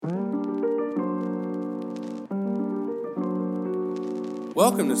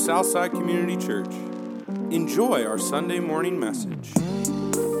Welcome to Southside Community Church. Enjoy our Sunday morning message.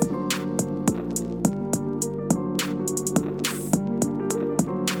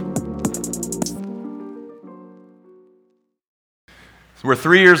 We're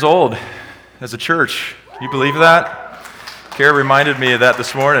 3 years old as a church. Can you believe that? Kara reminded me of that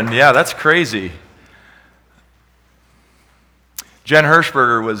this morning. Yeah, that's crazy. Jen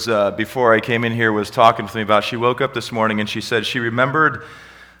Hirschberger was, before I came in here, was talking with me about, she woke up this morning and she said she remembered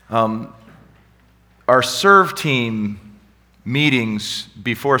our serve team meetings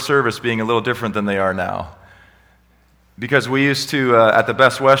before service being a little different than they are now. Because we used to, at the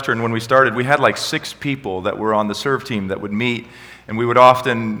Best Western, when we started, we had like 6 people that were on the serve team that would meet, and we would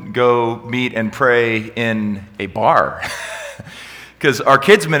often go meet and pray in a bar. Because our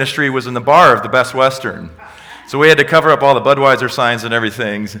kids' ministry was in the bar of the Best Western. So we had to cover up all the Budweiser signs and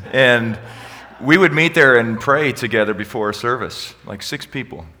everything, and we would meet there and pray together before a service, like 6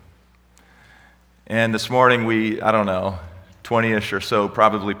 people. And this morning I don't know, 20-ish or so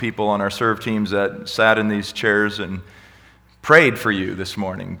probably people on our serve teams that sat in these chairs and prayed for you this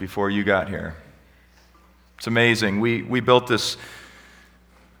morning before you got here. It's amazing. We built this,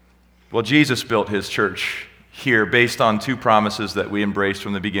 well, Jesus built his church here based on 2 promises that we embraced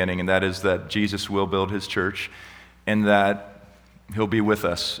from the beginning, and that is that Jesus will build his church and that he'll be with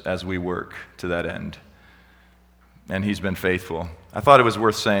us as we work to that end. And he's been faithful. I thought it was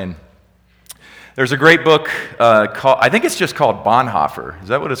worth saying. There's a great book called, I think it's just called Bonhoeffer. Is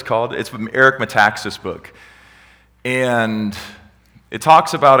that what it's called? It's from Eric Metaxas' book. And it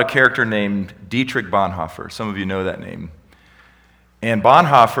talks about a character named Dietrich Bonhoeffer. Some of you know that name. And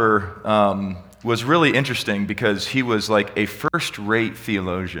Bonhoeffer was really interesting because he was like a first-rate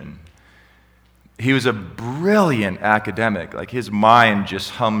theologian. He was a brilliant academic. Like his mind just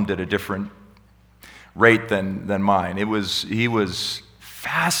hummed at a different rate than mine. He was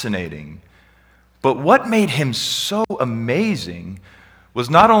fascinating. But what made him so amazing was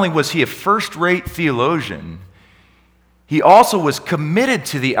not only was he a first-rate theologian, he also was committed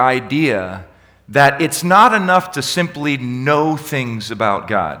to the idea that it's not enough to simply know things about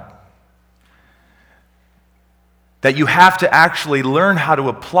God. That you have to actually learn how to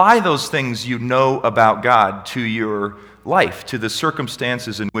apply those things you know about God to your life, to the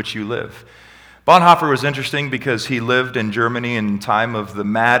circumstances in which you live. Bonhoeffer was interesting because he lived in Germany in time of the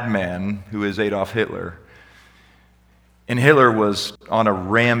madman who is Adolf Hitler. And Hitler was on a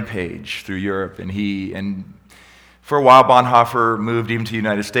rampage through Europe, and for a while Bonhoeffer moved even to the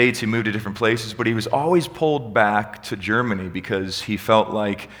United States, he moved to different places, but he was always pulled back to Germany because he felt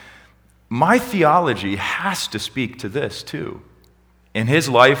like, my theology has to speak to this too. And his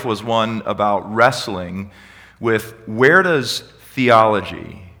life was one about wrestling with where does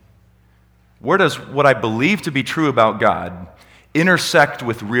what I believe to be true about God intersect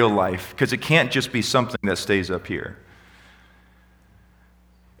with real life? Because it can't just be something that stays up here.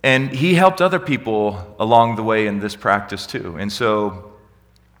 And he helped other people along the way in this practice too. And so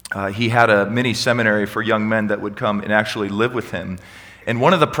he had a mini seminary for young men that would come and actually live with him. And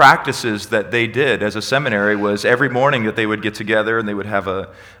one of the practices that they did as a seminary was every morning that they would get together and they would have a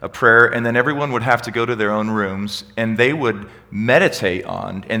prayer, and then everyone would have to go to their own rooms, and they would meditate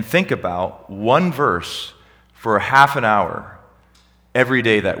on and think about one verse for a half an hour every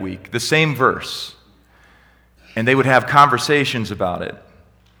day that week, the same verse. And they would have conversations about it.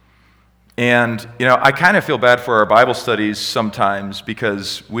 And, I kind of feel bad for our Bible studies sometimes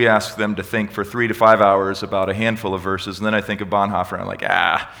because we ask them to think for 3 to 5 hours about a handful of verses, and then I think of Bonhoeffer, and I'm like,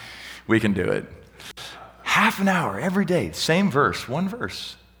 we can do it. Half an hour every day, same verse, one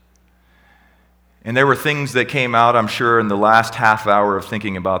verse. And there were things that came out, I'm sure, in the last half hour of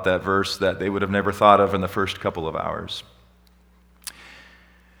thinking about that verse that they would have never thought of in the first couple of hours.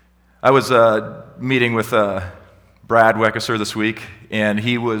 I was meeting with Brad Weckesser this week, and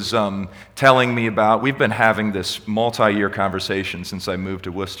he was telling me about, we've been having this multi-year conversation since I moved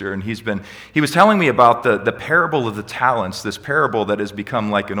to Worcester, and he was telling me about the parable of the talents, this parable that has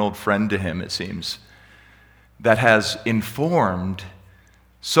become like an old friend to him, it seems, that has informed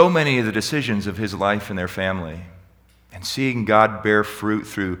so many of the decisions of his life and their family. And seeing God bear fruit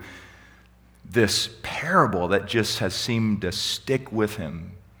through this parable that just has seemed to stick with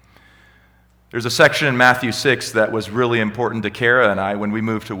him. There's a section in Matthew 6 that was really important to Kara and I when we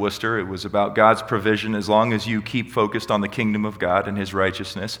moved to Worcester. It was about God's provision. As long as you keep focused on the kingdom of God and his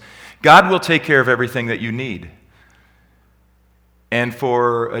righteousness, God will take care of everything that you need. And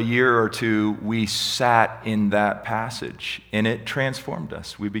for a year or two, we sat in that passage, and it transformed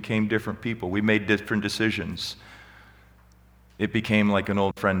us. We became different people. We made different decisions. It became like an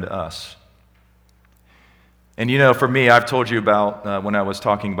old friend to us. And you know, for me, I've told you about when I was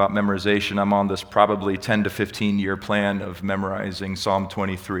talking about memorization, I'm on this probably 10 to 15 year plan of memorizing Psalm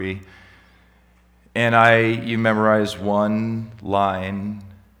 23. And you memorize one line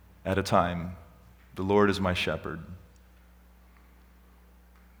at a time. The Lord is my shepherd.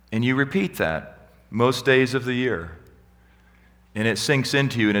 And you repeat that most days of the year. And it sinks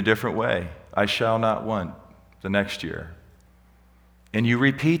into you in a different way. I shall not want the next year. And you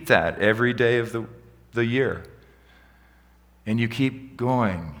repeat that every day of the year. And you keep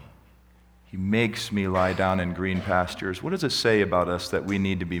going. He makes me lie down in green pastures. What does it say about us that we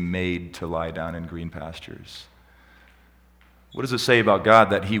need to be made to lie down in green pastures? What does it say about God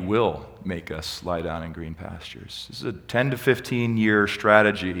that He will make us lie down in green pastures? This is a 10 to 15 year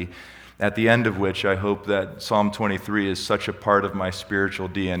strategy, at the end of which I hope that Psalm 23 is such a part of my spiritual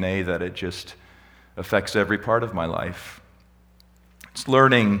DNA that it just affects every part of my life. It's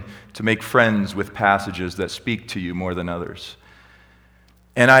learning to make friends with passages that speak to you more than others.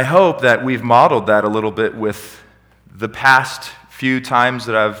 And I hope that we've modeled that a little bit with the past few times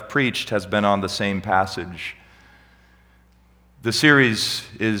that I've preached has been on the same passage. The series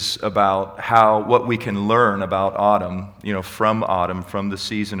is about what we can learn about autumn, from the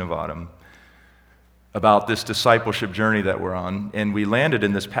season of autumn, about this discipleship journey that we're on. And we landed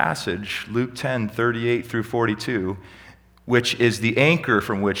in this passage, Luke 10, 38 through 42, which is the anchor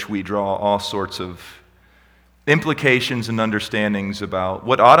from which we draw all sorts of implications and understandings about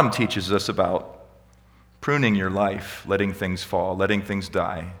what autumn teaches us about pruning your life, letting things fall, letting things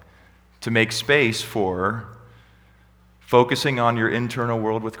die, to make space for focusing on your internal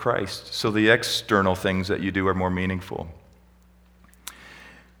world with Christ, so the external things that you do are more meaningful.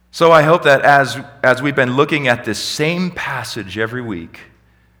 So I hope that as we've been looking at this same passage every week,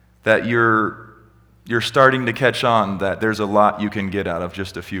 that you're starting to catch on that there's a lot you can get out of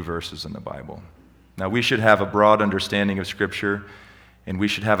just a few verses in the Bible. Now, we should have a broad understanding of Scripture, and we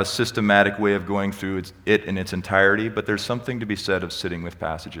should have a systematic way of going through it in its entirety, but there's something to be said of sitting with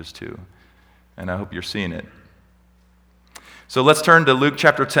passages too, and I hope you're seeing it. So let's turn to Luke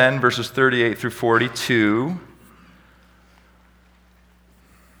chapter 10, verses 38 through 42.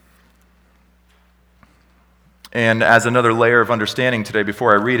 And as another layer of understanding today,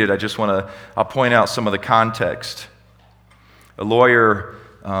 before I read it, I'll point out some of the context. A lawyer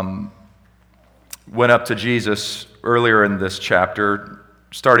went up to Jesus earlier in this chapter,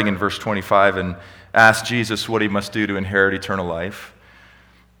 starting in verse 25, and asked Jesus what he must do to inherit eternal life.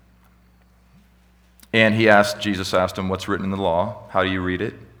 And Jesus asked him, what's written in the law? How do you read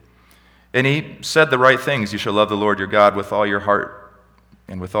it? And he said the right things. You shall love the Lord your God with all your heart,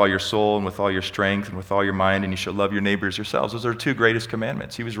 and with all your soul, and with all your strength, and with all your mind, and you shall love your neighbors yourselves. Those are the two greatest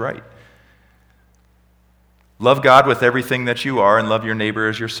commandments. He was right. Love God with everything that you are, and love your neighbor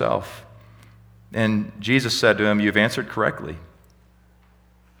as yourself. And Jesus said to him, you've answered correctly.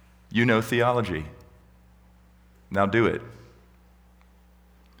 You know theology. Now do it.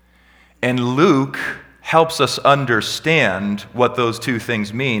 And Luke helps us understand what those two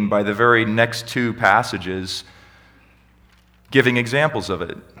things mean by the very next two passages giving examples of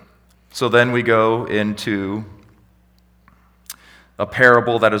it. So then we go into a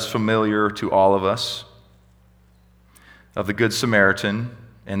parable that is familiar to all of us of the Good Samaritan,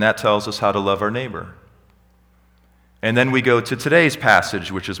 and that tells us how to love our neighbor. And then we go to today's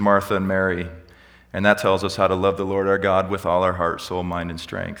passage, which is Martha and Mary, and that tells us how to love the Lord our God with all our heart, soul, mind, and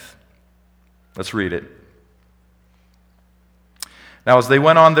strength. Let's read it. Now, as they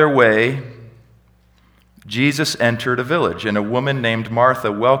went on their way, Jesus entered a village, and a woman named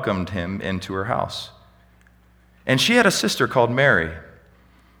Martha welcomed him into her house. And she had a sister called Mary,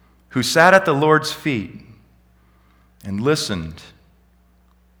 who sat at the Lord's feet and listened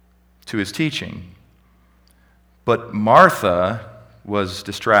to his teaching. But Martha was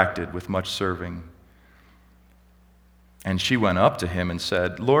distracted with much serving. And she went up to him and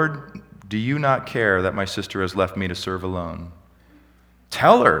said, Lord, do you not care that my sister has left me to serve alone?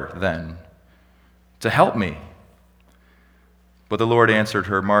 Tell her, then, to help me. But the Lord answered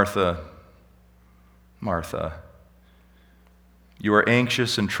her, Martha, Martha, you are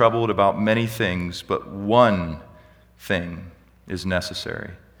anxious and troubled about many things, but one thing is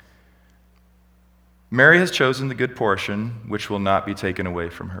necessary. Mary has chosen the good portion, which will not be taken away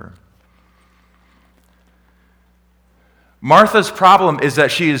from her. Martha's problem is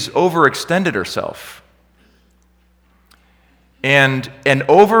that she has overextended herself. And an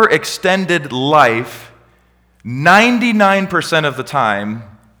overextended life, 99% of the time,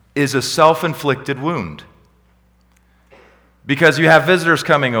 is a self-inflicted wound. Because you have visitors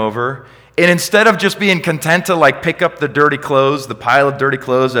coming over, and instead of just being content to pick up the dirty clothes, the pile of dirty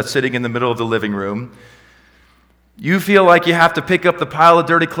clothes that's sitting in the middle of the living room, You feel like you have to pick up the pile of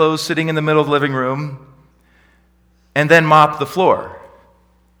dirty clothes sitting in the middle of the living room and then mop the floor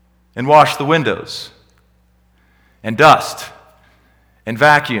and wash the windows and dust and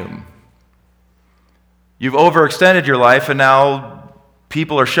vacuum. You've overextended your life and now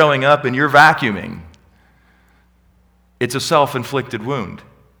people are showing up and you're vacuuming. It's a self-inflicted wound.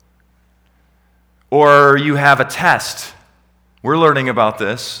 Or you have a test. We're learning about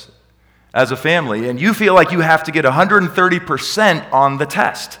this as a family, and you feel like you have to get 130% on the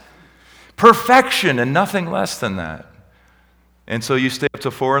test. Perfection and nothing less than that. And so you stay up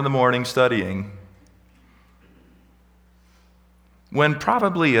till 4 a.m. studying, when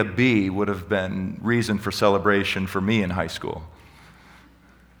probably a B would have been reason for celebration for me in high school.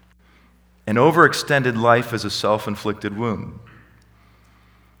 An overextended life is a self-inflicted wound.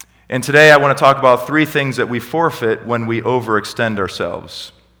 And today I want to talk about 3 things that we forfeit when we overextend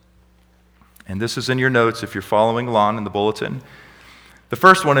ourselves. And this is in your notes if you're following along in the bulletin. The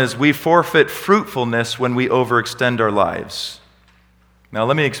first one is we forfeit fruitfulness when we overextend our lives. Now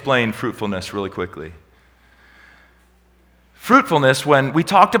let me explain fruitfulness really quickly. Fruitfulness, when we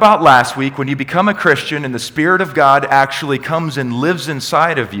talked about last week, when you become a Christian and the Spirit of God actually comes and lives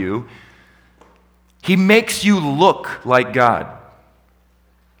inside of you, He makes you look like God.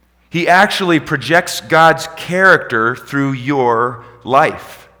 He actually projects God's character through your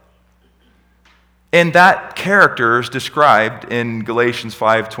life. And that character is described in Galatians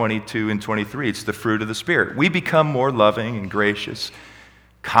 5:22 and 23. It's the fruit of the Spirit. We become more loving and gracious,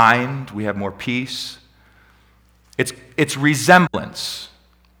 kind. We have more peace. It's resemblance.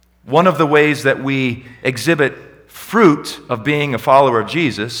 One of the ways that we exhibit fruit of being a follower of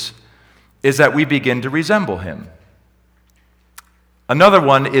Jesus is that we begin to resemble Him. Another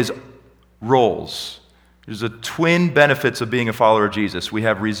one is roles. There's a twin benefits of being a follower of Jesus. We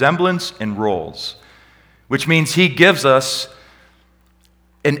have resemblance and roles, which means He gives us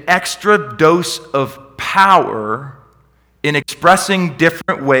an extra dose of power in expressing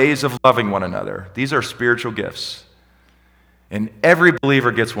different ways of loving one another. These are spiritual gifts. And every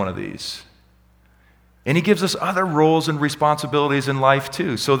believer gets one of these. And He gives us other roles and responsibilities in life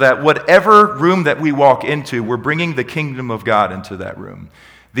too, so that whatever room that we walk into, we're bringing the kingdom of God into that room.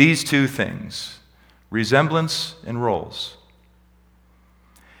 These 2 things, resemblance and roles.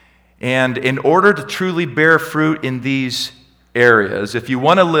 And in order to truly bear fruit in these areas, if you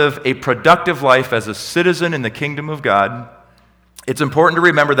want to live a productive life as a citizen in the kingdom of God, it's important to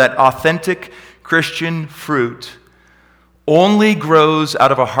remember that authentic Christian fruit only grows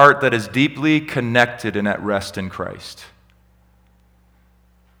out of a heart that is deeply connected and at rest in Christ.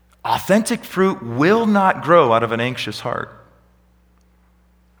 Authentic fruit will not grow out of an anxious heart.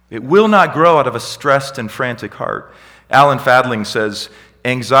 It will not grow out of a stressed and frantic heart. Alan Fadling says,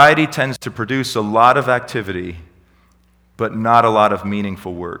 anxiety tends to produce a lot of activity, but not a lot of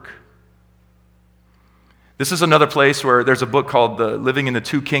meaningful work. This is another place where there's a book called Living in the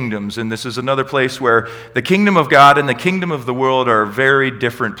Two Kingdoms, and this is another place where the kingdom of God and the kingdom of the world are very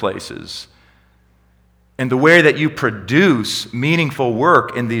different places. And the way that you produce meaningful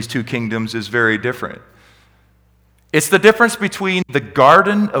work in these 2 kingdoms is very different. It's the difference between the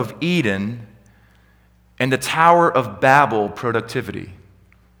Garden of Eden and the Tower of Babel productivity.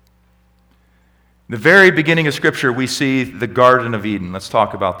 In the very beginning of Scripture, we see the Garden of Eden. Let's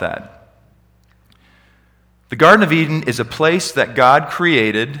talk about that. The Garden of Eden is a place that God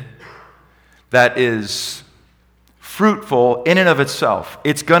created that is fruitful in and of itself.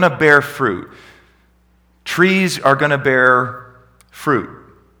 It's going to bear fruit. Trees are going to bear fruit.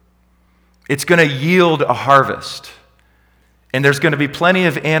 It's going to yield a harvest. And there's going to be plenty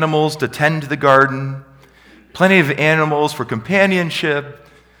of animals to tend to the garden, plenty of animals for companionship,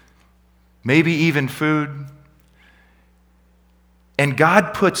 maybe even food. And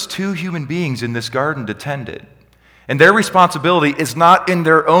God puts 2 human beings in this garden to tend it. And their responsibility is not in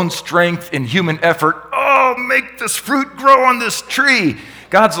their own strength and human effort. Oh, make this fruit grow on this tree.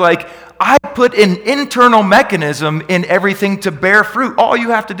 God's like, I put an internal mechanism in everything to bear fruit. All you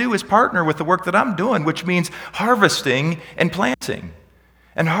have to do is partner with the work that I'm doing, which means harvesting and planting.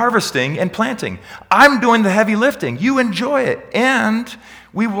 And harvesting and planting. I'm doing the heavy lifting. You enjoy it. And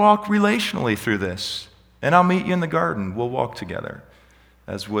we walk relationally through this. And I'll meet you in the garden. We'll walk together,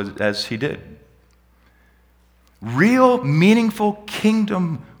 as He did. Real, meaningful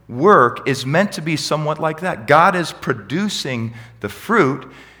kingdom work is meant to be somewhat like that. God is producing the fruit,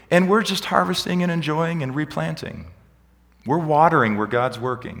 and we're just harvesting and enjoying and replanting. We're watering where God's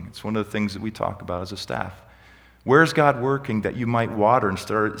working. It's one of the things that we talk about as a staff. Where's God working that you might water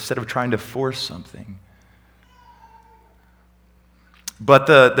instead of trying to force something? But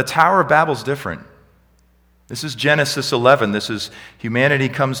the Tower of Babel is different. This is Genesis 11. This is humanity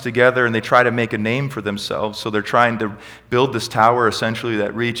comes together and they try to make a name for themselves. So they're trying to build this tower essentially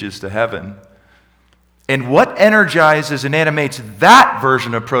that reaches to heaven. And what energizes and animates that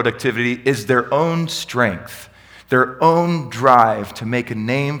version of productivity is their own strength, their own drive to make a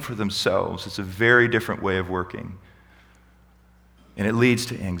name for themselves. It's a very different way of working. And it leads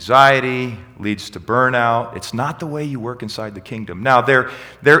to anxiety, leads to burnout. It's not the way you work inside the kingdom. Now, there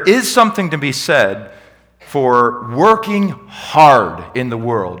is something to be said for working hard in the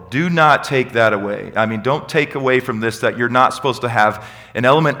world. Do not take that away. I mean, don't take away from this that you're not supposed to have an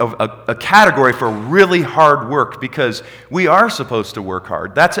element of a category for really hard work, because we are supposed to work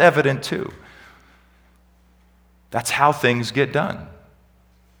hard. That's evident too. That's how things get done.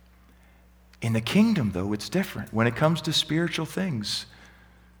 In the kingdom, though, it's different. When it comes to spiritual things,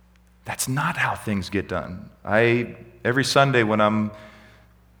 that's not how things get done. Every Sunday when I'm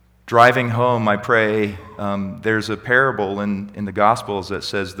driving home, I pray. There's a parable in the Gospels that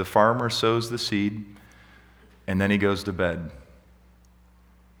says the farmer sows the seed and then he goes to bed.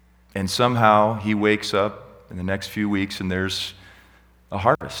 And somehow he wakes up in the next few weeks and there's a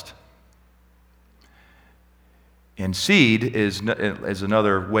harvest. And seed is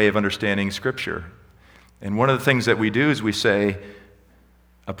another way of understanding Scripture. And one of the things that we do is we say,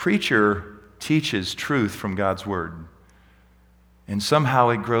 a preacher teaches truth from God's Word. And somehow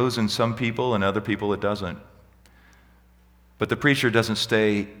it grows in some people and other people it doesn't. But the preacher doesn't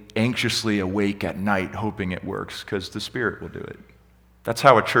stay anxiously awake at night hoping it works, because the Spirit will do it. That's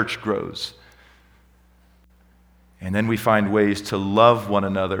how a church grows. And then we find ways to love one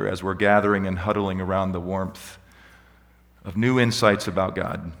another as we're gathering and huddling around the warmth of new insights about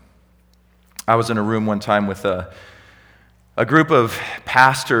God. I was in a room one time with a group of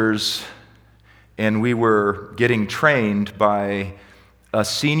pastors, and we were getting trained by a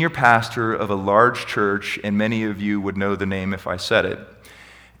senior pastor of a large church, and many of you would know the name if I said it.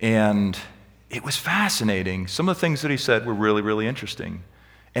 And it was fascinating. Some of the things that he said were really, really interesting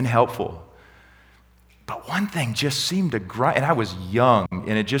and helpful. But one thing just seemed to grind, and I was young,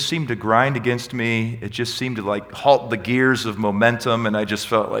 and it just seemed to grind against me. It just seemed to like halt the gears of momentum, and I just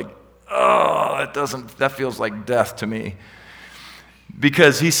felt like, oh, that feels like death to me.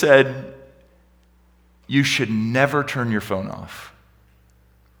 Because he said, you should never turn your phone off.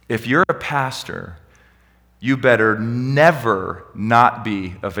 If you're a pastor, you better never not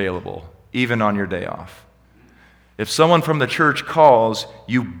be available, even on your day off. If someone from the church calls,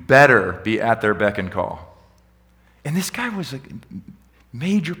 you better be at their beck and call. And this guy was a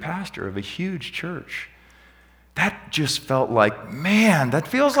major pastor of a huge church. That just felt like, man, that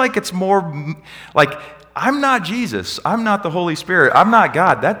feels like it's more like, I'm not Jesus. I'm not the Holy Spirit. I'm not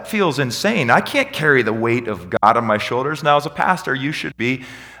God. That feels insane. I can't carry the weight of God on my shoulders. Now, as a pastor, you should be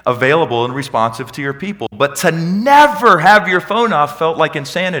available and responsive to your people. But to never have your phone off felt like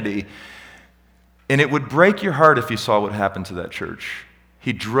insanity. And it would break your heart if you saw what happened to that church.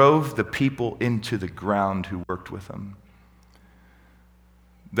 He drove the people into the ground who worked with him.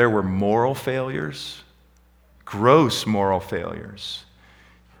 There were moral failures, gross moral failures.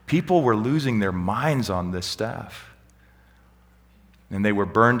 People were losing their minds on this staff. And they were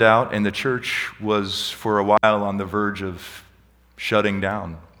burned out, and the church was, for a while, on the verge of shutting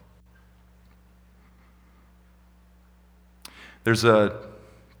down. There's a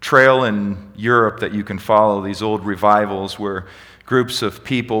trail in Europe that you can follow, these old revivals where groups of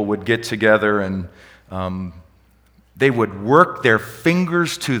people would get together and they would work their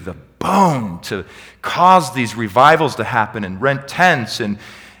fingers to the bone to cause these revivals to happen and rent tents and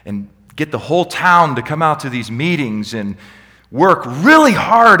get the whole town to come out to these meetings and work really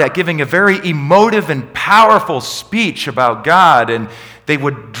hard at giving a very emotive and powerful speech about God, and they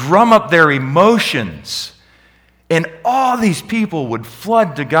would drum up their emotions. And all these people would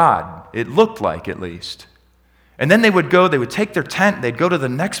flood to God, it looked like at least. And then they would take their tent, they'd go to the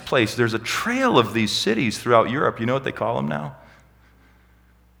next place. There's a trail of these cities throughout Europe. You know what they call them now?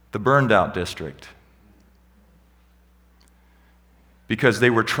 The burned out district. Because they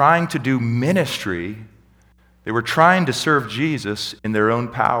were trying to do ministry, they were trying to serve Jesus in their own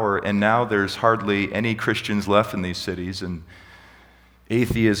power, and now there's hardly any Christians left in these cities, and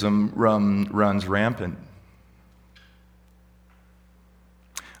atheism runs rampant.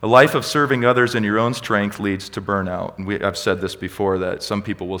 A life of serving others in your own strength leads to burnout. And I've said this before, that some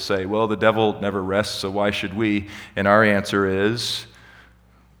people will say, well, the devil never rests, so why should we? And our answer is,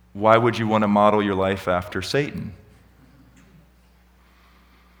 why would you want to model your life after Satan?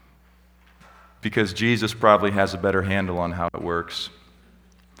 Because Jesus probably has a better handle on how it works.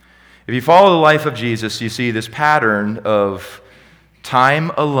 If you follow the life of Jesus, you see this pattern of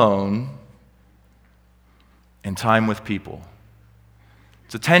time alone and time with people.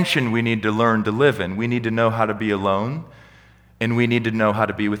 It's a tension we need to learn to live in. We need to know how to be alone, and we need to know how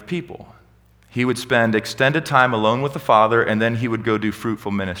to be with people. He would spend extended time alone with the Father, and then he would go do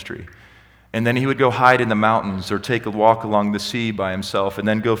fruitful ministry. And then he would go hide in the mountains or take a walk along the sea by himself, and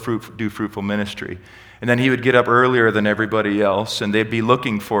then go do fruitful ministry. And then he would get up earlier than everybody else, and they'd be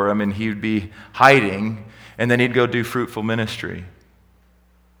looking for him, and he'd be hiding, and then he'd go do fruitful ministry.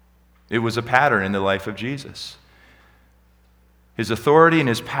 It was a pattern in the life of Jesus. His authority and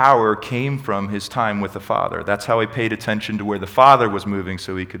his power came from his time with the Father. That's how he paid attention to where the Father was moving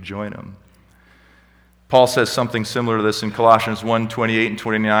so he could join him. Paul says something similar to this in Colossians 1:28 and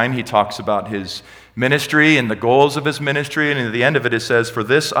 29. He talks about his ministry and the goals of his ministry, and at the end of it says, "For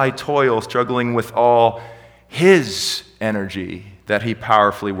this I toil, struggling with all his energy that he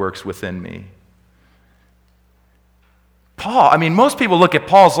powerfully works within me." Paul, most people look at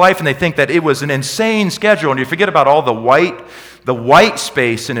Paul's life and they think that it was an insane schedule, and you forget about all the white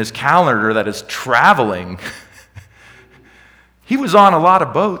space in his calendar that is traveling. He was on a lot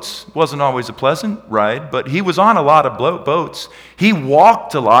of boats. It wasn't always a pleasant ride, but he was on a lot of boats. He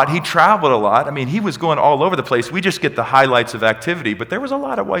walked a lot. He traveled a lot. He was going all over the place. We just get the highlights of activity, but there was a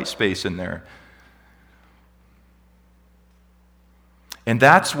lot of white space in there. And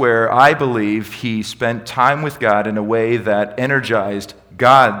that's where I believe he spent time with God in a way that energized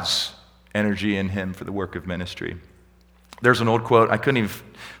God's energy in him for the work of ministry. There's an old quote, I couldn't even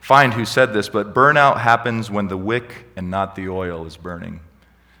find who said this, but burnout happens when the wick and not the oil is burning.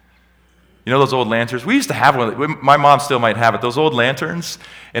 You know those old lanterns? We used to have one. My mom still might have it. Those old lanterns,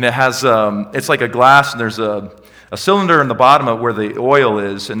 and it has, it's like a glass, and there's a cylinder in the bottom of where the oil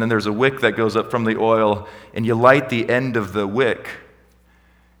is, and then there's a wick that goes up from the oil, and you light the end of the wick.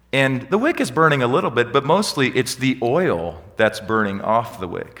 And the wick is burning a little bit, but mostly it's the oil that's burning off the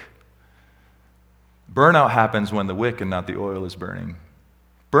wick. Burnout happens when the wick and not the oil is burning.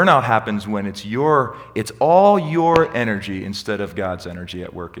 Burnout happens when it's all your energy instead of God's energy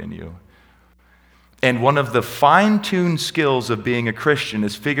at work in you. And one of the fine-tuned skills of being a Christian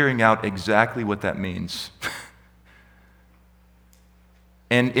is figuring out exactly what that means.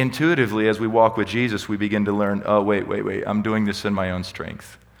 And intuitively, as we walk with Jesus, we begin to learn, oh, wait, I'm doing this in my own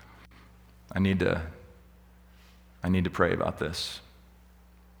strength. I need to pray about this.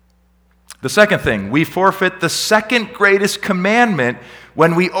 The second thing, we forfeit the second greatest commandment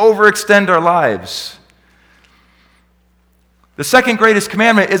when we overextend our lives. The second greatest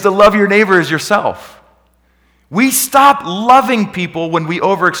commandment is to love your neighbor as yourself. We stop loving people when we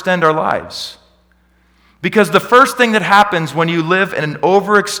overextend our lives. Because the first thing that happens when you live in an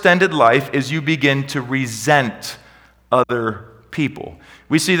overextended life is you begin to resent other people.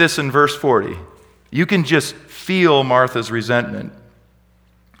 We see this in verse 40. You can just feel Martha's resentment.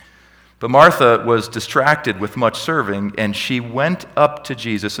 But Martha was distracted with much serving, and she went up to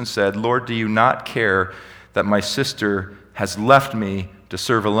Jesus and said, "Lord, do you not care that my sister has left me to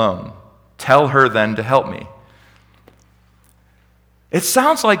serve alone? Tell her then to help me." It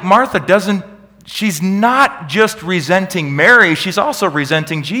sounds like she's not just resenting Mary, she's also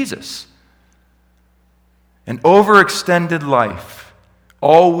resenting Jesus. An overextended life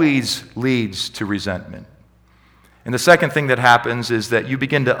always leads to resentment. And the second thing that happens is that you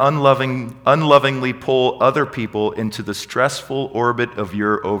begin to unlovingly pull other people into the stressful orbit of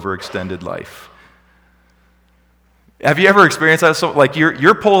your overextended life. Have you ever experienced that? So, like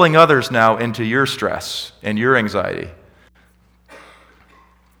you're pulling others now into your stress and your anxiety.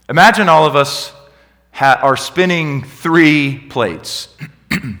 Imagine all of us are spinning 3 plates.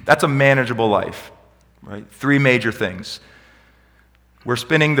 That's a manageable life, right? 3 major things. We're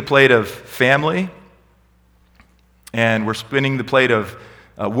spinning the plate of family, and we're spinning the plate of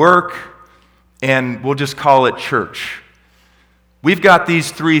work, and we'll just call it church. We've got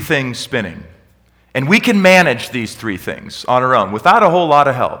these 3 things spinning, and we can manage these 3 things on our own without a whole lot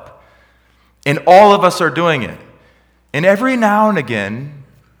of help. And all of us are doing it. And every now and again,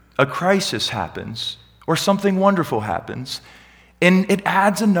 a crisis happens, or something wonderful happens, and it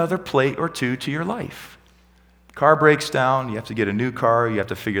adds another plate or 2 to your life. Car breaks down, you have to get a new car, you have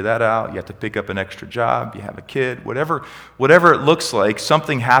to figure that out, you have to pick up an extra job, you have a kid, whatever it looks like,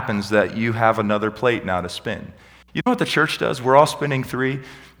 something happens that you have another plate now to spin. You know what the church does? We're all spinning 3.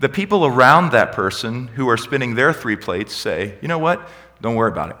 The people around that person who are spinning their 3 plates say, you know what? Don't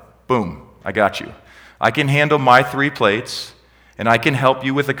worry about it. Boom, I got you. I can handle my 3 plates, and I can help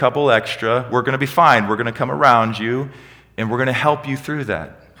you with a couple extra. We're going to be fine. We're going to come around you, and we're going to help you through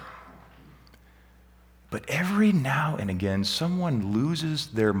that. But every now and again, someone loses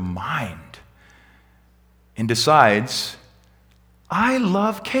their mind and decides, I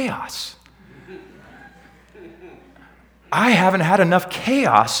love chaos. I haven't had enough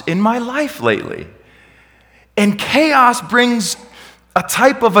chaos in my life lately. And chaos brings a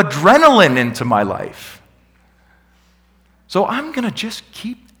type of adrenaline into my life. So I'm going to just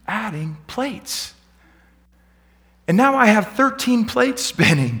keep adding plates. And now I have 13 plates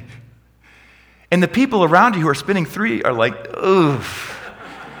spinning. And the people around you who are spinning 3 are like, ugh.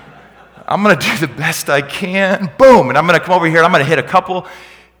 I'm going to do the best I can. Boom. And I'm going to come over here and I'm going to hit a couple.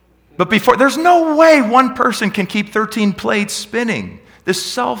 But there's no way one person can keep 13 plates spinning. This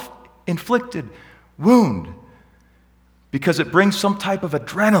self-inflicted wound. Because it brings some type of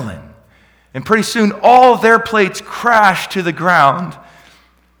adrenaline. And pretty soon all their plates crash to the ground.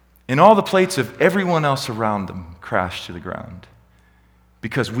 And all the plates of everyone else around them crash to the ground.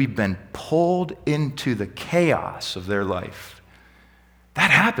 Because we've been pulled into the chaos of their life.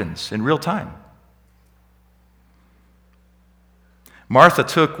 That happens in real time. Martha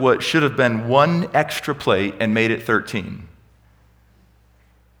took what should have been 1 extra plate and made it 13.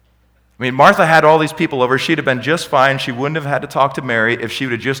 I mean, Martha had all these people over. She'd have been just fine. She wouldn't have had to talk to Mary if she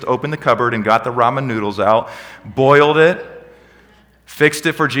would have just opened the cupboard and got the ramen noodles out, boiled it, fixed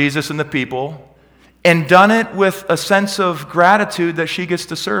it for Jesus and the people, and done it with a sense of gratitude that she gets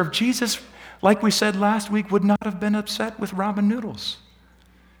to serve. Jesus, like we said last week, would not have been upset with ramen noodles.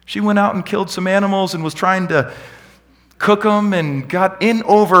 She went out and killed some animals and was trying to cook them and got in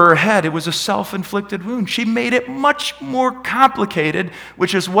over her head. It was a self-inflicted wound. She made it much more complicated,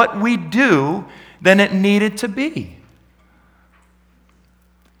 which is what we do, than it needed to be.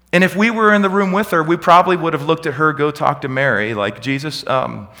 And if we were in the room with her, we probably would have looked at her, go talk to Mary, like, Jesus,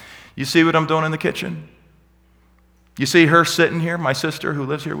 you see what I'm doing in the kitchen? You see her sitting here, my sister who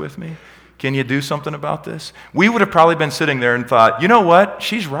lives here with me? Can you do something about this? We would have probably been sitting there and thought, you know what?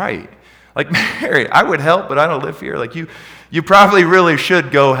 She's right. Like, Mary, I would help, but I don't live here. Like, you probably really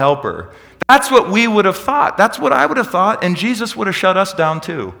should go help her. That's what we would have thought. That's what I would have thought, and Jesus would have shut us down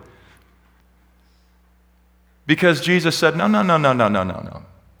too. Because Jesus said, no.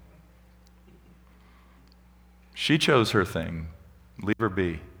 She chose her thing. Leave her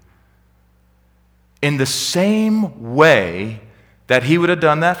be. In the same way that he would have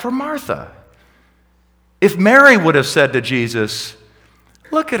done that for Martha. If Mary would have said to Jesus,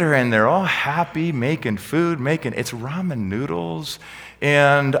 look at her in there all happy, making food, it's ramen noodles,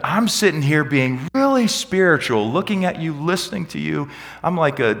 and I'm sitting here being really spiritual, looking at you, listening to you. I'm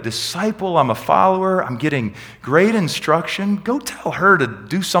like a disciple, I'm a follower, I'm getting great instruction. Go tell her to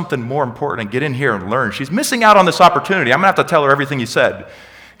do something more important and get in here and learn. She's missing out on this opportunity. I'm going to have to tell her everything you said.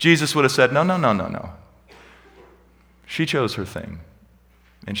 Jesus would have said, no. She chose her thing.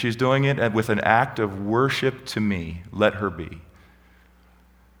 And she's doing it with an act of worship to me. Let her be.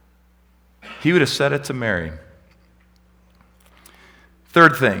 He would have said it to Mary.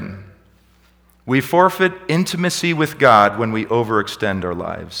 Third thing, we forfeit intimacy with God when we overextend our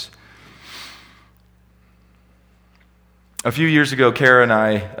lives. A few years ago, Kara and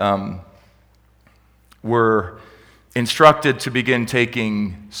I were instructed to begin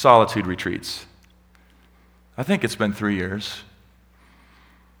taking solitude retreats. I think it's been 3 years.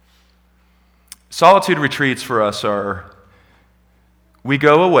 Solitude retreats for us are, we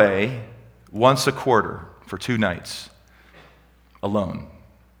go away once a quarter for 2 nights, alone.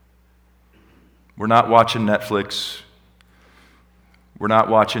 We're not watching Netflix. We're not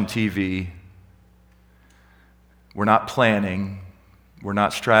watching TV. We're not planning. We're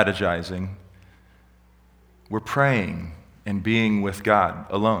not strategizing. We're praying and being with God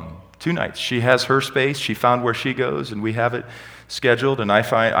alone. 2 nights. She has her space. She found where she goes, and we have it scheduled. And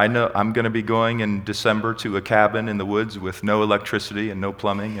I know I'm going to be going in December to a cabin in the woods with no electricity and no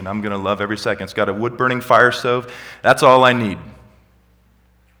plumbing, and I'm going to love every second. It's got a wood-burning fire stove. That's all I need.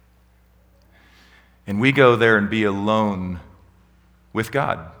 And we go there and be alone with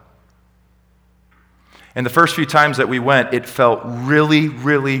God. And the first few times that we went, it felt really,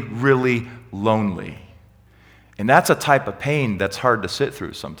 really, really lonely. And that's a type of pain that's hard to sit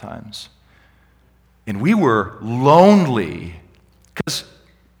through sometimes. And we were lonely because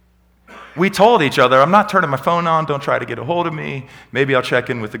we told each other, I'm not turning my phone on, don't try to get a hold of me. Maybe I'll check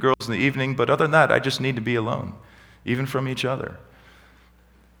in with the girls in the evening, but other than that, I just need to be alone, even from each other.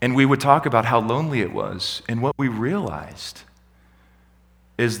 And we would talk about how lonely it was, and what we realized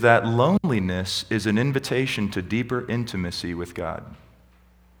is that loneliness is an invitation to deeper intimacy with God.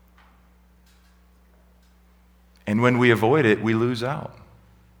 And when we avoid it, we lose out.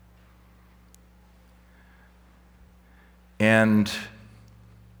 And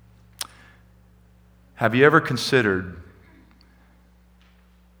have you ever considered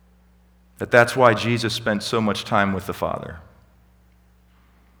that that's why Jesus spent so much time with the Father?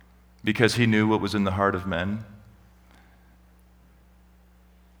 Because he knew what was in the heart of men.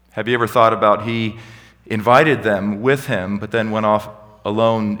 Have you ever thought about he invited them with him, but then went off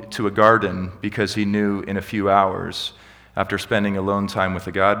alone to a garden because he knew in a few hours, after spending alone time with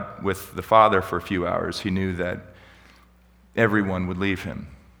the Father for a few hours, he knew that everyone would leave him.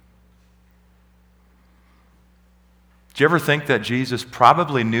 Do you ever think that Jesus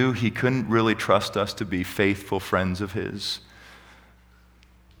probably knew he couldn't really trust us to be faithful friends of his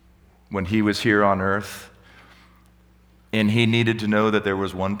when he was here on earth, and he needed to know that there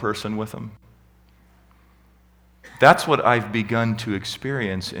was one person with him? That's what I've begun to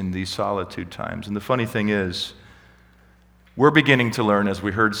experience in these solitude times. And the funny thing is, we're beginning to learn, as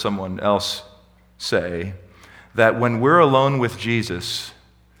we heard someone else say, that when we're alone with Jesus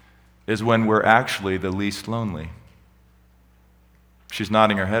is when we're actually the least lonely. She's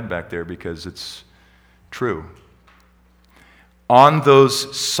nodding her head back there because it's true. On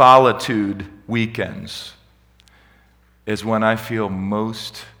those solitude weekends is when I feel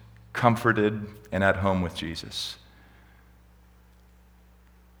most comforted and at home with Jesus.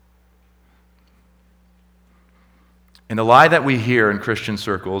 And the lie that we hear in Christian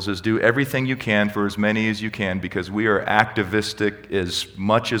circles is do everything you can for as many as you can because we are activistic as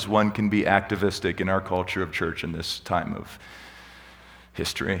much as one can be activistic in our culture of church in this time of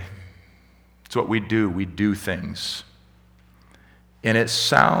history. It's what we do. We do things. And it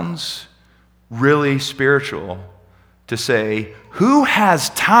sounds really spiritual to say, who has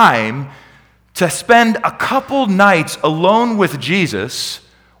time to spend a couple nights alone with Jesus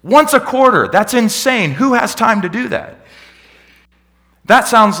once a quarter? That's insane. Who has time to do that? That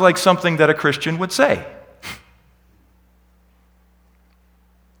sounds like something that a Christian would say.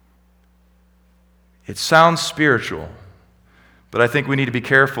 It sounds spiritual, but I think we need to be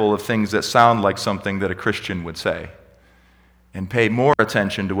careful of things that sound like something that a Christian would say and pay more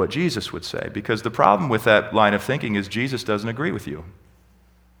attention to what Jesus would say, because the problem with that line of thinking is Jesus doesn't agree with you.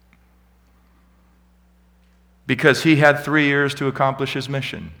 Because he had 3 years to accomplish his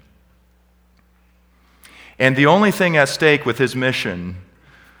mission. And the only thing at stake with his mission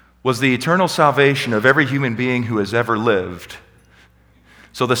was the eternal salvation of every human being who has ever lived.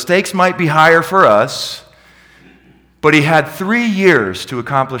 So the stakes might be higher for us, but he had 3 years to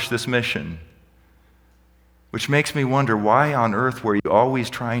accomplish this mission, which makes me wonder, why on earth were you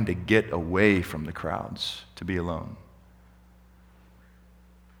always trying to get away from the crowds, to be alone?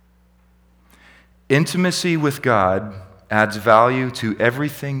 Intimacy with God adds value to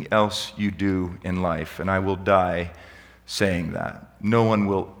everything else you do in life, and I will die saying that. No one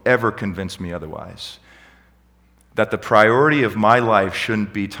will ever convince me otherwise. That the priority of my life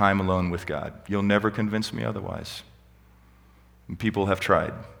shouldn't be time alone with God. You'll never convince me otherwise. And people have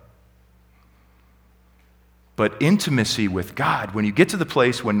tried. But intimacy with God, when you get to the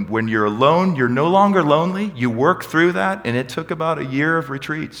place when you're alone, you're no longer lonely. You work through that, and it took about a year of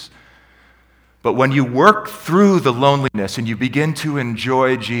retreats. But when you work through the loneliness and you begin to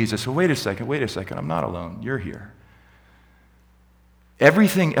enjoy Jesus, well, wait a second, I'm not alone. You're here.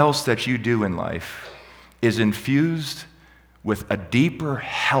 Everything else that you do in life is infused with a deeper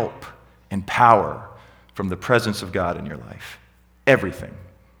help and power from the presence of God in your life. Everything.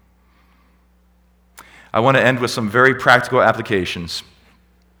 I want to end with some very practical applications.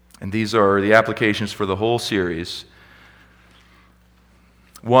 And these are the applications for the whole series.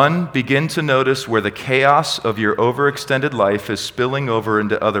 1, begin to notice where the chaos of your overextended life is spilling over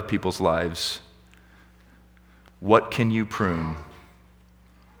into other people's lives. What can you prune?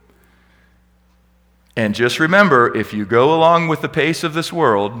 And just remember, if you go along with the pace of this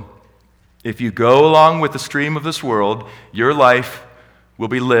world, if you go along with the stream of this world, your life will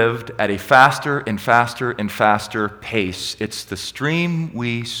be lived at a faster and faster and faster pace. It's the stream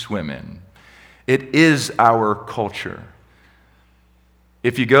we swim in. It is our culture.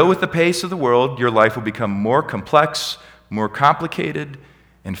 If you go with the pace of the world, your life will become more complex, more complicated,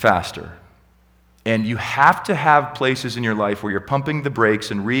 and faster. And you have to have places in your life where you're pumping the brakes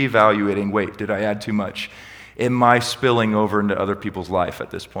and reevaluating, wait, did I add too much? Am I spilling over into other people's life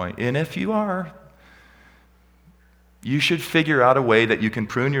at this point? And if you are, you should figure out a way that you can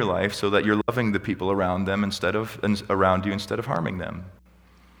prune your life so that you're loving the people around you instead of harming them.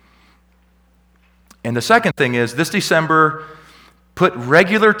 And the second thing is, this December, put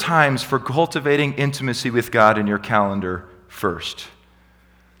regular times for cultivating intimacy with God in your calendar first.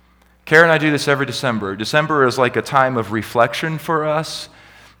 Kara and I do this every December. December is like a time of reflection for us.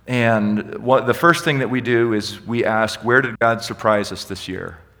 And the first thing that we do is we ask, where did God surprise us this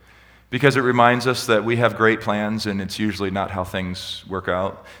year? Because it reminds us that we have great plans, and it's usually not how things work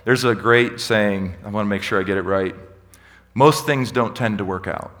out. There's a great saying, I want to make sure I get it right. Most things don't tend to work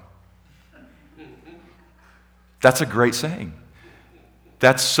out. That's a great saying.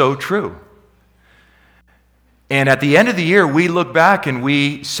 That's so true. And at the end of the year, we look back and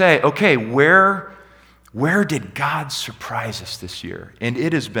we say, okay, where did God surprise us this year? And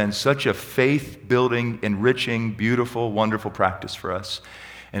it has been such a faith-building, enriching, beautiful, wonderful practice for us.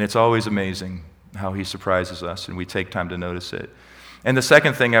 And it's always amazing how he surprises us, and we take time to notice it. And the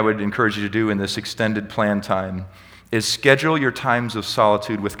second thing I would encourage you to do in this extended plan time is schedule your times of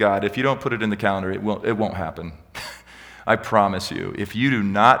solitude with God. If you don't put it in the calendar, it won't happen. I promise you. If you do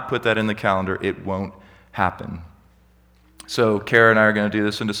not put that in the calendar, it won't happen. So Kara and I are going to do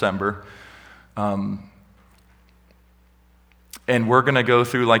this in December. And we're going to go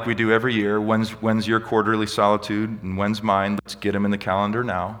through like we do every year. When's your quarterly solitude and when's mine? Let's get them in the calendar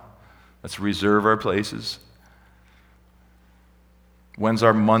now. Let's reserve our places. When's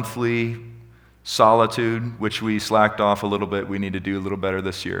our monthly solitude, which we slacked off a little bit? We need to do a little better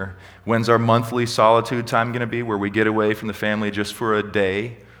this year. When's our monthly solitude time going to be, where we get away from the family just for a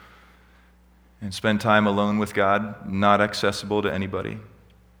day and spend time alone with God, not accessible to anybody?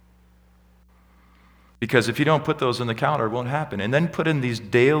 Because if you don't put those in the calendar, it won't happen. And then put in these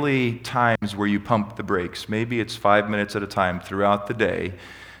daily times where you pump the brakes. Maybe it's 5 minutes at a time throughout the day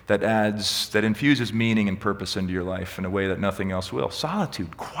that infuses meaning and purpose into your life in a way that nothing else will.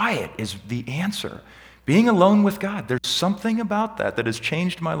 Solitude, quiet is the answer. Being alone with God, there's something about that has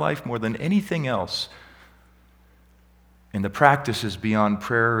changed my life more than anything else. And the practice is beyond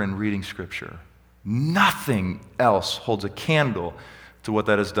prayer and reading Scripture. Nothing else holds a candle to what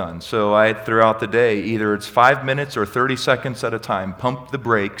that has done. So throughout the day, either it's 5 minutes or 30 seconds at a time, pump the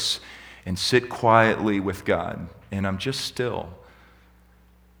brakes and sit quietly with God. And I'm just still.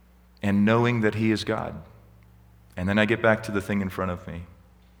 And knowing that he is God. And then I get back to the thing in front of me.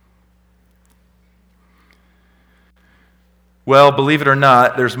 Well, believe it or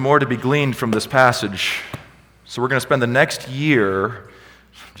not, there's more to be gleaned from this passage. So we're going to spend the next year,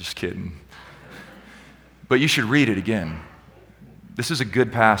 just kidding, but you should read it again. This is a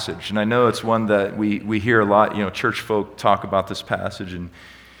good passage, and I know it's one that we hear a lot, church folk talk about this passage and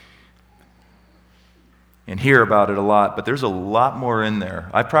hear about it a lot, but there's a lot more in there.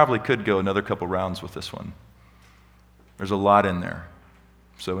 I probably could go another couple rounds with this one. There's a lot in there.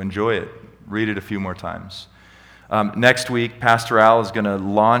 So enjoy it. Read it a few more times. Next week, Pastor Al is going to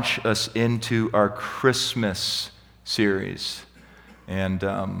launch us into our Christmas series. And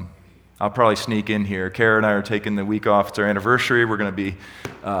I'll probably sneak in here. Kara and I are taking the week off. It's our anniversary. We're going to be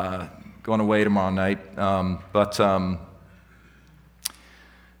going away tomorrow night.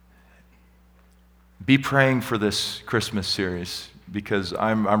 Be praying for this Christmas series, because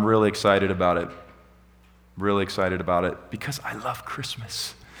I'm really excited about it. Really excited about it because I love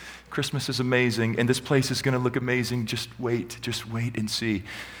Christmas. Christmas is amazing, and this place is going to look amazing. Just wait and see.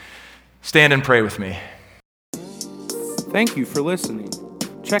 Stand and pray with me. Thank you for listening.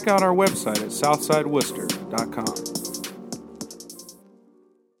 Check out our website at southsideworcester.com.